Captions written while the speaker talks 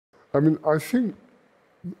I mean, I think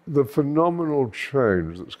the phenomenal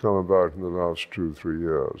change that's come about in the last 2 or 3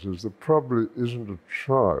 years is there probably isn't a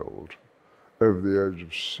child over the age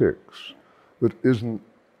of 6 that isn't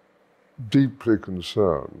deeply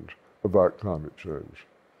concerned about climate change.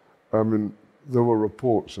 I mean, there were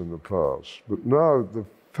reports in the past, but now the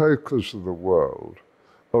focus of the world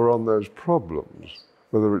are on those problems,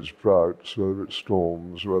 whether it's droughts, whether it's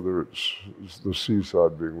storms, whether it's the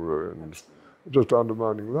seaside being ruined, just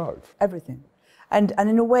undermining life. Everything. And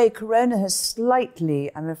in a way, Corona has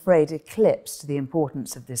slightly, I'm afraid, eclipsed the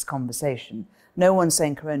importance of this conversation. No one's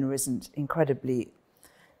saying Corona isn't incredibly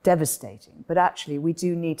devastating, but actually we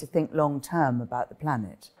do need to think long-term about the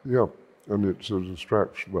planet. Yeah, and it's a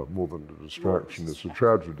distraction, well, more than a distraction, it's a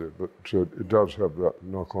tragedy, but it does have that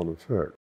knock-on effect.